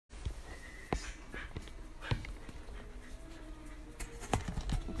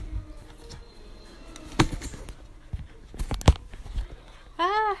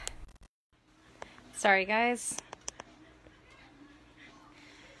Sorry, guys.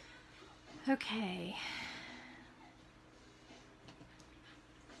 Okay.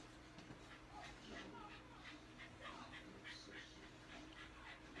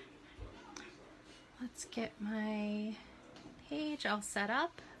 Let's get my page all set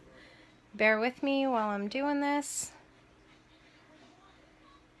up. Bear with me while I'm doing this.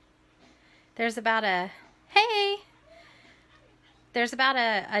 There's about a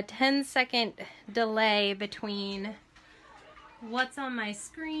 10-second delay between what's on my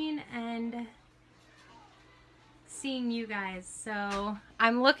screen and seeing you guys. So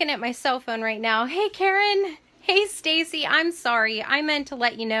I'm looking at my cell phone right now. Hey Karen, hey Stacy, I'm sorry. I meant to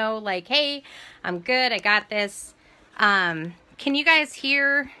let you know, like, hey, I'm good, I got this. Can you guys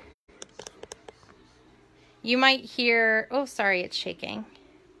hear? You might hear, oh sorry, it's shaking.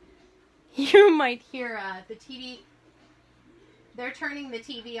 You might hear the TV. They're turning the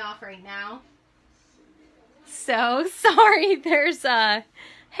TV off right now. So sorry. There's hey.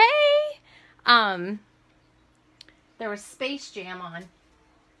 There was Space Jam on.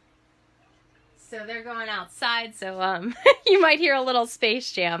 So they're going outside. So you might hear a little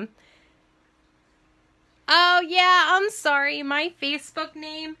Space Jam. Oh yeah, I'm sorry. My Facebook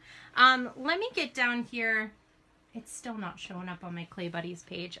name. Let me get down here. It's still not showing up on my Clay Buddies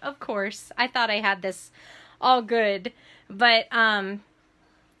page. Of course. I thought I had this all good. But,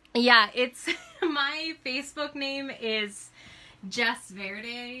 yeah, it's, my Facebook name is Jess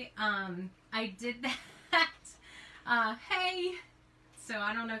Verde. I did that, hey, so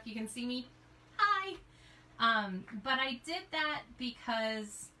I don't know if you can see me. Hi. But I did that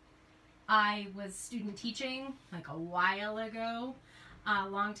because I was student teaching, like a while ago. A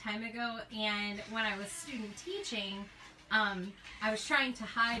long time ago, and when I was student teaching, I was trying to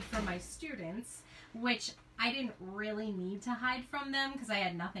hide from my students, which I didn't really need to hide from them because I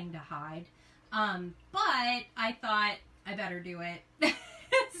had nothing to hide, but I thought I better do it.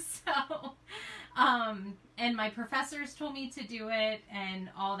 So, and my professors told me to do it and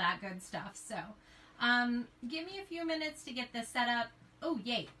all that good stuff. So, give me a few minutes to get this set up. Oh,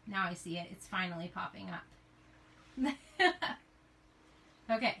 yay, now I see it. It's finally popping up.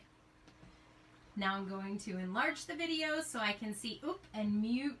 Okay, now I'm going to enlarge the video so I can see, and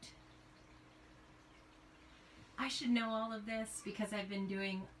mute. I should know all of this because I've been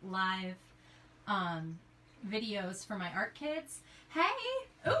doing live videos for my art kids. Hey,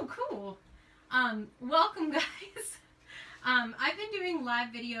 oh cool. Welcome guys. I've been doing live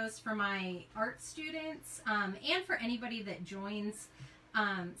videos for my art students and for anybody that joins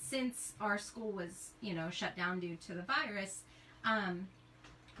since our school was, shut down due to the virus.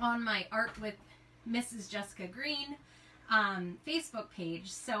 On my Art with Mrs. Jessica Green Facebook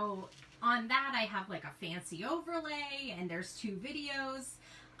page. So on that I have like a fancy overlay and there's 2 videos.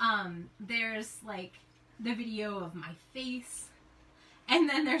 There's like the video of my face and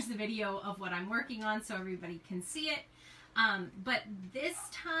then there's the video of what I'm working on so everybody can see it. But this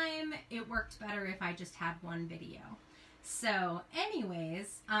time it worked better if I just had one video. So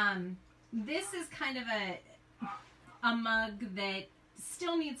anyways, this is kind of a mug that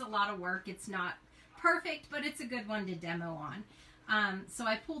still needs a lot of work. It's not perfect, but it's a good one to demo on. So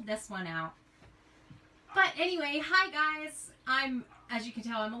I pulled this one out. But anyway, hi guys. As you can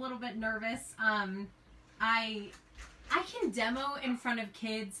tell, I'm a little bit nervous. I can demo in front of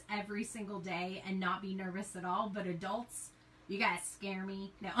kids every single day and not be nervous at all, but adults, you guys scare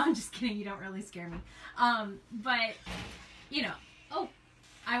me. No, I'm just kidding. You don't really scare me. But,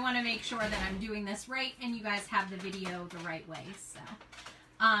 I want to make sure that I'm doing this right and you guys have the video the right way. So,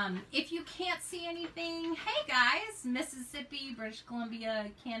 if you can't see anything, hey guys, Mississippi, British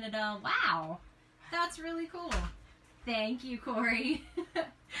Columbia, Canada. Wow, that's really cool. Thank you, Corey.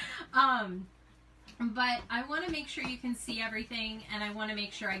 But I want to make sure you can see everything and I want to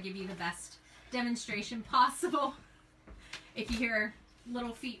make sure I give you the best demonstration possible. If you hear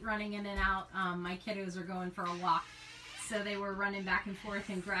little feet running in and out, my kiddos are going for a walk. So they were running back and forth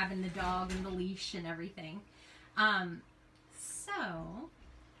and grabbing the dog and the leash and everything. So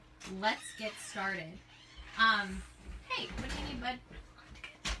let's get started. Hey, what do you need, bud?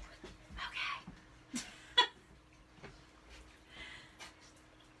 Okay.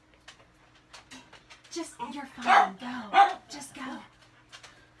 Just, you're fine. Go. Just go.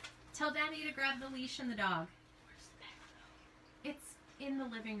 Tell Daddy to grab the leash and the dog. It's in the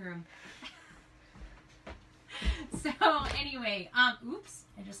living room. So anyway, oops,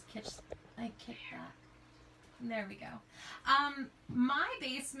 I kicked that. There we go. My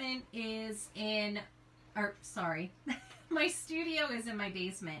basement is in, my studio is in my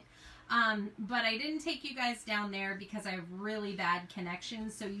basement. But I didn't take you guys down there because I have really bad connection,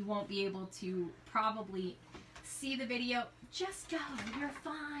 so you won't be able to probably see the video. Just go. You're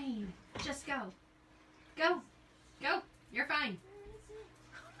fine. Just go. Go. Go. You're fine.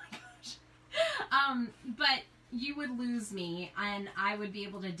 Oh my gosh. But you would lose me, and I would be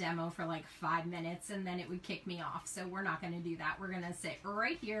able to demo for like 5 minutes, and then it would kick me off. So we're not going to do that. We're going to sit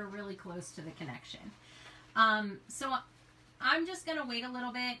right here, really close to the connection. So I'm just going to wait a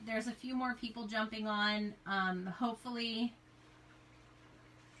little bit. There's a few more people jumping on. Hopefully.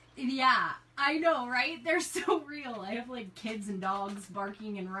 Yeah, I know, right? They're so real. I have like kids and dogs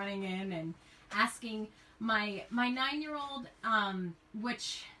barking and running in and asking my 9-year-old,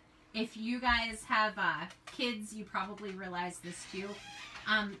 which if you guys have kids, you probably realize this too.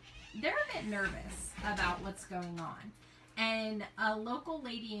 They're a bit nervous about what's going on. And a local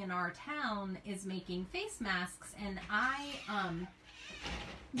lady in our town is making face masks, and I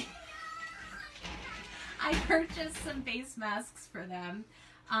purchased some face masks for them.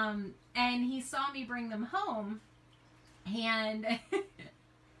 And he saw me bring them home, and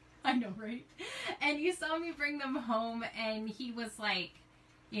I know, right? And he saw me bring them home, and he was like,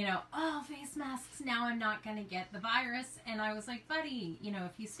 you know, oh, face masks, now I'm not going to get the virus. And I was like, buddy, you know,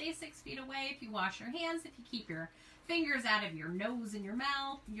 if you stay 6 feet away, if you wash your hands, if you keep your fingers out of your nose and your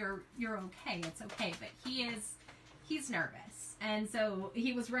mouth, you're okay. It's okay. But he's nervous. And so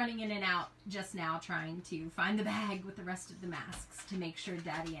he was running in and out just now trying to find the bag with the rest of the masks to make sure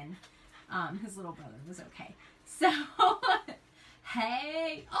Daddy and his little brother was okay. So,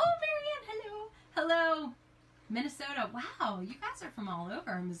 hey. Oh, Marianne, hello. Hello. Minnesota. Wow, you guys are from all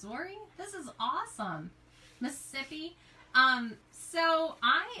over. Missouri. This is awesome. Mississippi. So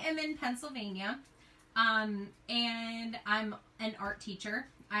I am in Pennsylvania, and I'm an art teacher.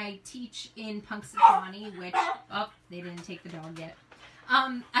 I teach in Punxsutawney, which, oh, they didn't take the dog yet.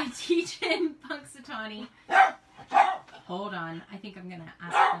 I teach in Punxsutawney. Hold on. I think I'm going to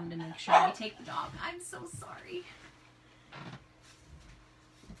ask them to make sure they take the dog. I'm so sorry.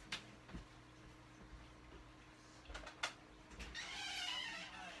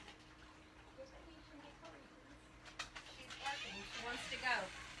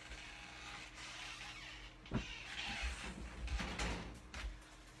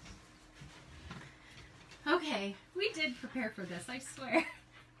 Okay, we did prepare for this, I swear.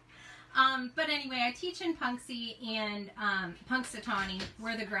 But anyway, I teach in Punxsy and Punxsutawney,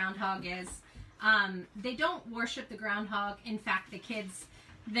 where the groundhog is. They don't worship the groundhog. In fact, the kids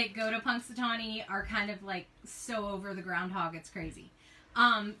that go to Punxsutawney are kind of like so over the groundhog, it's crazy.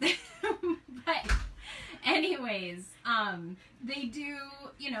 But anyways, they do,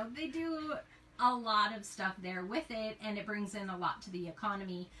 you know, they do a lot of stuff there with it, and it brings in a lot to the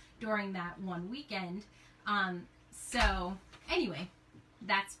economy during that one weekend. So anyway,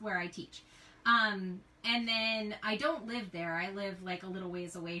 that's where I teach. And then I don't live there. I live like a little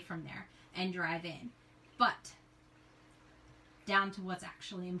ways away from there and drive in. But down to what's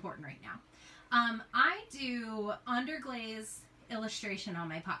actually important right now. I do underglaze illustration on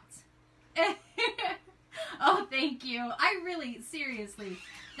my pots. Oh, thank you. I really, seriously,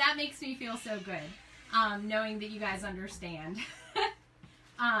 that makes me feel so good, knowing that you guys understand.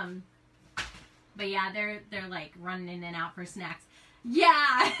 But yeah, they're like running in and out for snacks.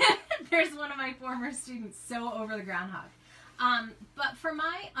 Yeah, there's one of my former students so over the groundhog. But for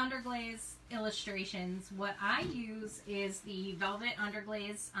my underglaze illustrations, what I use is the Velvet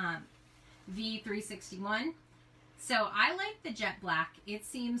Underglaze V361. So I like the jet black. It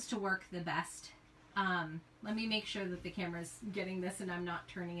seems to work the best. Let me make sure that the camera's getting this and I'm not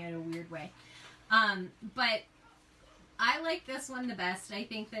turning it a weird way. But I like this one the best. I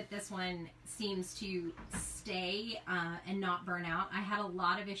think that this one seems to stay and not burn out. I had a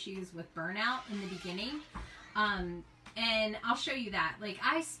lot of issues with burnout in the beginning. And I'll show you that. Like,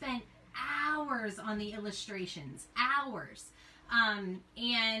 I spent hours on the illustrations. Hours.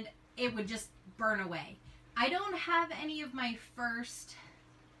 And it would just burn away. I don't have any of my first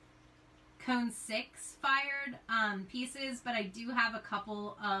Cone 6 fired pieces, but I do have a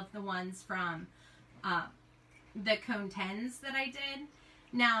couple of the ones from the Cone 10s that I did.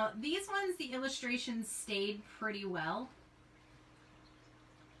 Now, these ones, the illustrations stayed pretty well.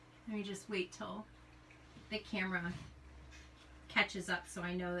 Let me just wait till the camera catches up so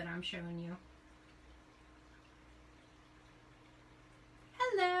I know that I'm showing you.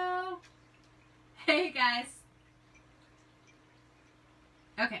 Hello! Hey guys!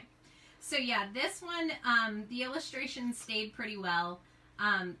 Okay, so yeah, this one, the illustrations stayed pretty well.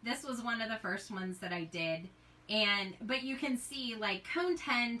 This was one of the first ones that I did. But you can see, like, Cone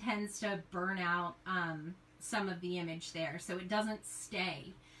 10 tends to burn out some of the image there, so it doesn't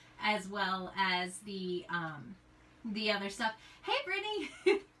stay as well as the other stuff. Hey, Brittany!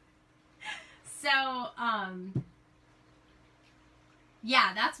 So,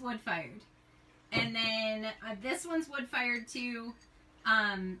 yeah, that's wood-fired. And then this one's wood-fired too.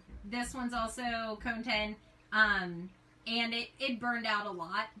 This one's also cone 10. And it burned out a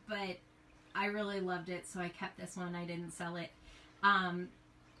lot, but I really loved it, so I kept this one. I didn't sell it.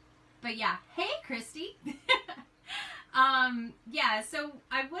 But yeah. Hey, Christy! Yeah, so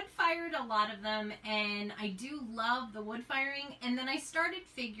I wood-fired a lot of them, and I do love the wood-firing. And then I started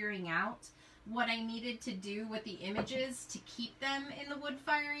figuring out what I needed to do with the images to keep them in the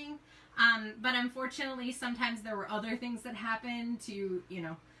wood-firing. But unfortunately, sometimes there were other things that happened to, you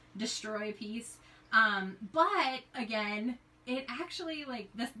know, destroy a piece. But again, it actually, like,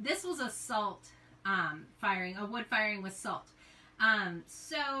 this was a salt firing, a wood firing with salt.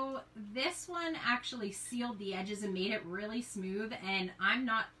 So this one actually sealed the edges and made it really smooth, and I'm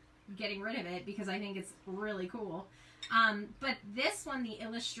not getting rid of it because I think it's really cool. But this one, the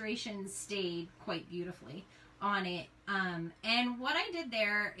illustrations stayed quite beautifully on it. And what I did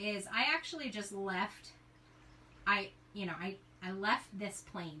there is I actually just left, I left this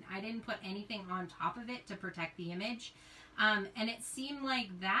plain. I didn't put anything on top of it to protect the image. And it seemed like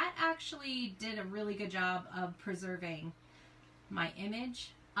that actually did a really good job of preserving my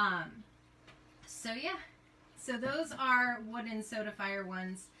image. So yeah, so those are wood and soda fire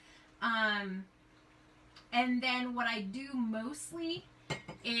ones. And then what I do mostly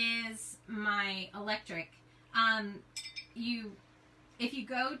is my electric. If you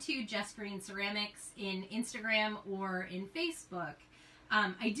go to Jess Green Ceramics in Instagram or in Facebook,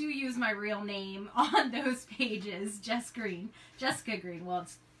 I do use my real name on those pages, Jessica Green. Well,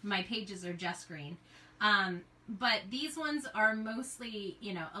 my pages are Jess Green. But these ones are mostly,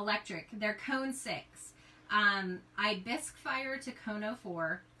 you know, electric. They're cone 6. I bisque fire to cone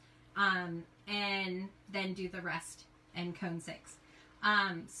 04, and then do the rest in cone 6.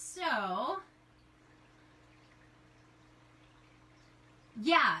 So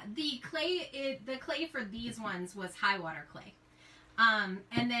yeah, the clay for these ones was high water clay.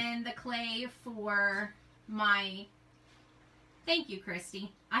 And then the clay for my, thank you,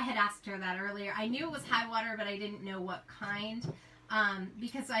 Christy. I had asked her that earlier. I knew it was high water, but I didn't know what kind.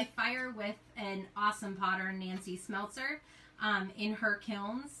 Because I fire with an awesome potter, Nancy Smeltzer, in her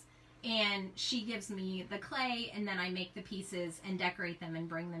kilns. And she gives me the clay, and then I make the pieces and decorate them and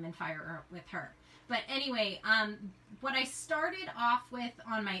bring them and fire with her. But anyway, what I started off with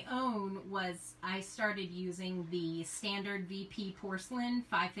on my own was I started using the standard VP porcelain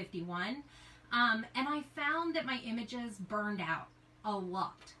 551. And I found that my images burned out a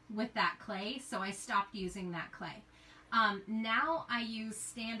lot with that clay, so I stopped using that clay. Now I use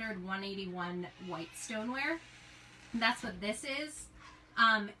standard 181 white stoneware. That's what this is.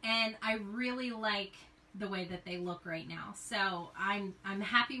 And I really like the way that they look right now. So I'm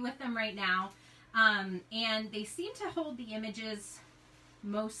happy with them right now. And they seem to hold the images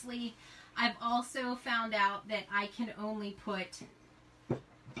mostly. I've also found out that I can only put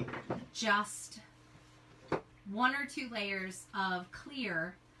just 1 or 2 layers of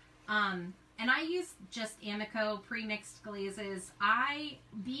clear. And I use just Amico pre-mixed glazes.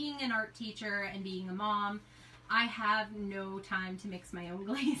 Being an art teacher and being a mom, I have no time to mix my own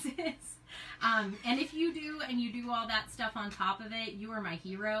glazes. And if you do, and you do all that stuff on top of it, you are my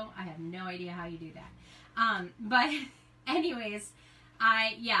hero. I have no idea how you do that. But anyways,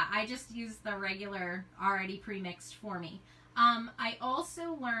 I just use the regular already pre-mixed for me. I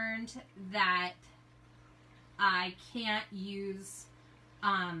also learned that I can't use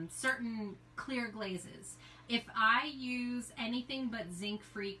certain clear glazes. If I use anything but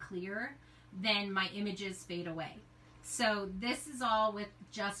zinc-free clear, then my images fade away. So this is all with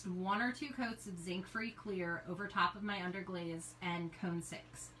just 1 or 2 coats of zinc-free clear over top of my underglaze and cone 6.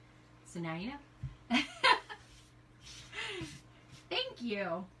 So now you know. Thank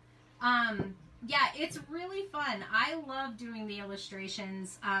you. Yeah, it's really fun. I love doing the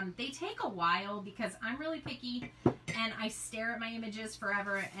illustrations. They take a while because I'm really picky and I stare at my images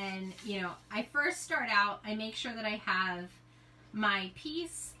forever. And, you know, I first start out, I make sure that I have my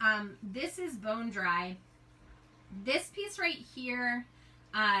piece. This is bone dry. This piece right here,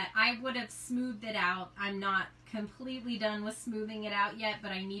 I would have smoothed it out. I'm not completely done with smoothing it out yet,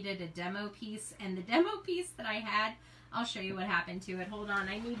 but I needed a demo piece. And the demo piece that I had, I'll show you what happened to it. Hold on,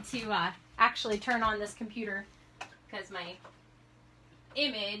 I need to actually turn on this computer because my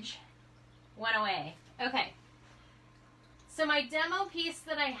image went away. Okay, so my demo piece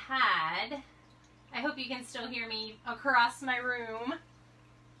that I had, I hope you can still hear me across my room.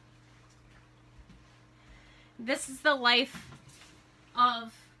 This is the life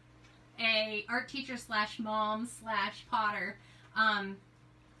of a art teacher slash mom slash potter, I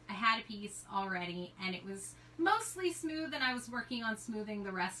had a piece already, and it was mostly smooth, and I was working on smoothing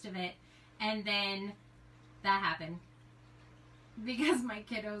the rest of it, and then that happened because my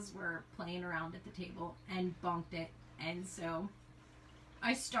kiddos were playing around at the table and bonked it, and so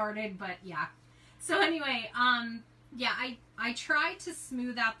I started, but yeah. So anyway, yeah, I try to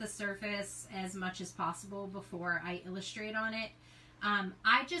smooth out the surface as much as possible before I illustrate on it.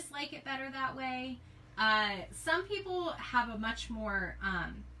 I just like it better that way. Some people have a much more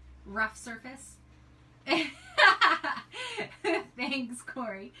rough surface. Thanks,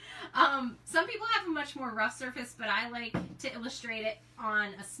 Corey. Some people have a much more rough surface, but I like to illustrate it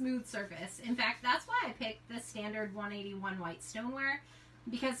on a smooth surface. In fact, that's why I picked the standard 181 white stoneware,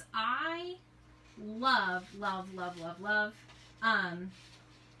 because I love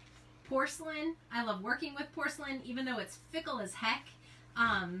porcelain. I love working with porcelain, even though it's fickle as heck.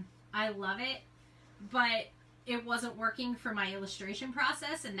 I love it, but it wasn't working for my illustration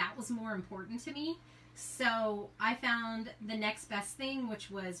process, and that was more important to me. So I found the next best thing, which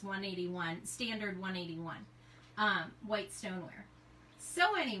was 181, standard 181, white stoneware.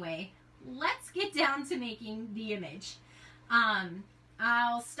 So anyway, let's get down to making the image.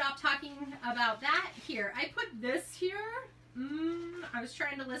 I'll stop talking about that. Here, I put this here. I was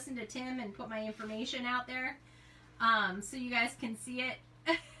trying to listen to Tim and put my information out there, so you guys can see it.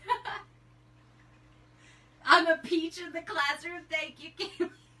 I'm a peach in the classroom. Thank you, Kaylee.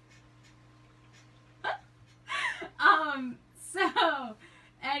 So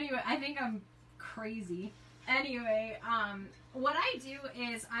anyway, I think I'm crazy. Anyway, what I do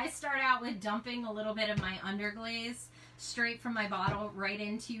is I start out with dumping a little bit of my underglaze straight from my bottle right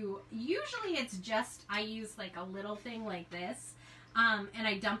into, usually it's just, I use like a little thing like this, and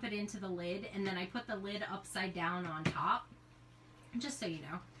I dump it into the lid, and then I put the lid upside down on top, just so you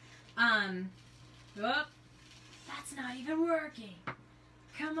know. Oh, that's not even working.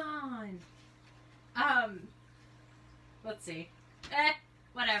 Come on. Let's see.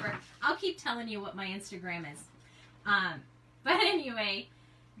 Whatever. I'll keep telling you what my Instagram is. But anyway,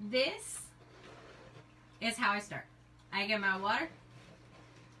 this is how I start. I get my water,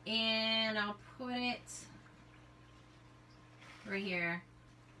 and I'll put it right here.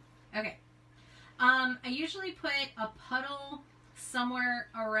 Okay. I usually put a puddle somewhere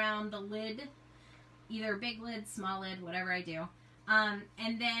around the lid, either big lid, small lid, whatever I do. And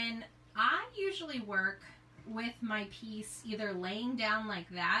then I usually work with my piece either laying down like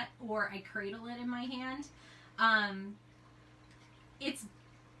that, or I cradle it in my hand. It's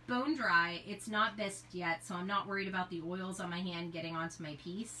bone dry. It's not bisqued yet, so I'm not worried about the oils on my hand getting onto my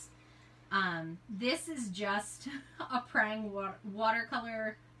piece. This is just a prang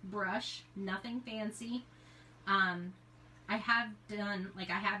watercolor brush, nothing fancy. I have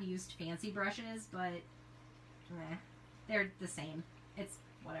used fancy brushes, but they're the same. It's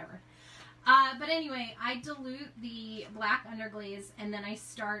whatever. But anyway, I dilute the black underglaze, and then I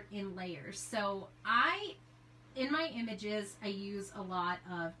start in layers. So in my images, I use a lot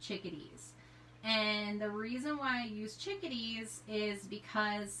of chickadees. And the reason why I use chickadees is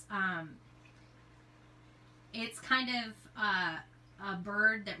because it's kind of a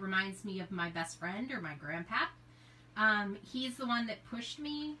bird that reminds me of my best friend, or my grandpa. He's the one that pushed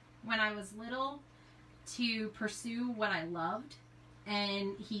me when I was little to pursue what I loved,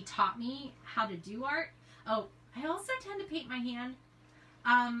 and he taught me how to do art. Oh, I also tend to paint my hand.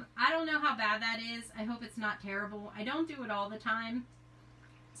 I don't know how bad that is. I hope it's not terrible. I don't do it all the time,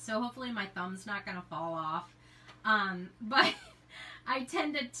 so hopefully my thumb's not going to fall off. But I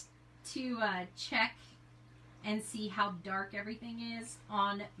tend to check and see how dark everything is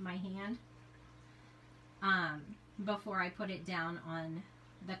on my hand before I put it down on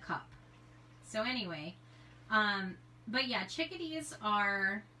the cup. So anyway, but yeah, chickadees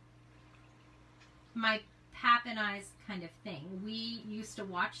are my Pap and I's kind of thing. We used to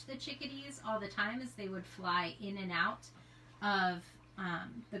watch the chickadees all the time as they would fly in and out of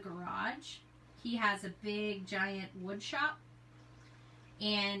the garage. He has a big, giant wood shop,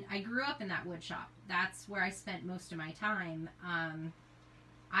 and I grew up in that wood shop. That's where I spent most of my time.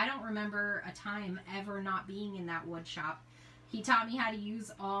 I don't remember a time ever not being in that wood shop. He taught me how to use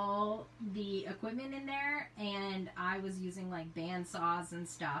all the equipment in there, and I was using like band saws and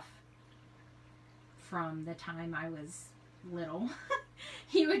stuff from the time I was little.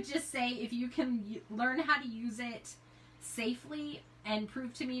 He would just say, if you can learn how to use it safely and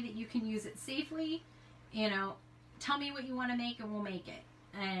prove to me that you can use it safely, you know, tell me what you want to make and we'll make it.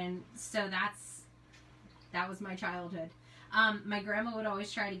 And so that was my childhood. My grandma would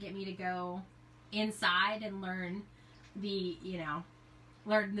always try to get me to go inside and learn the, you know,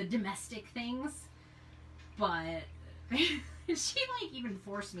 learn the domestic things. But she like even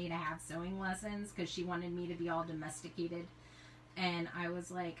forced me to have sewing lessons because she wanted me to be all domesticated. And I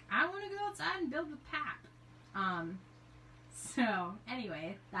was like, I want to go outside and build with Pap. So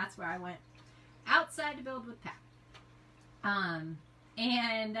anyway, that's where I went outside to build with Pap.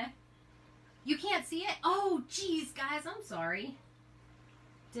 And you can't see it? Oh, geez, guys, I'm sorry.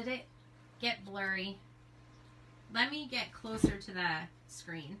 Did it get blurry? Let me get closer to the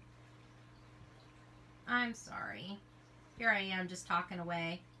screen. I'm sorry. Here I am just talking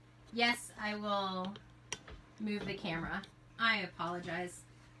away. Yes, I will move the camera. I apologize.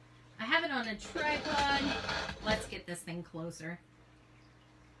 I have it on a tripod. Let's get this thing closer.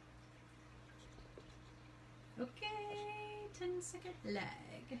 Okay, 10-second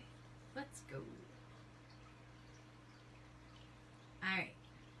lag. Let's go. Alright,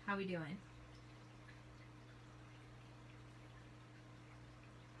 how we doing?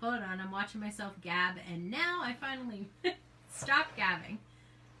 Hold on, I'm watching myself gab, and now I finally stopped gabbing.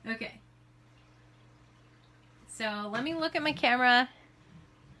 Okay. So let me look at my camera.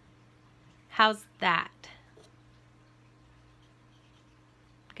 How's that?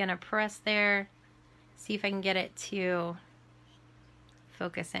 Gonna press there, see if I can get it to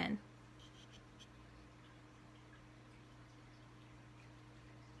focus in.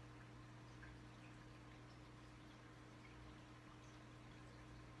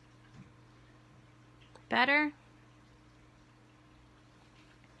 Better?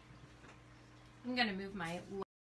 I'm gonna move my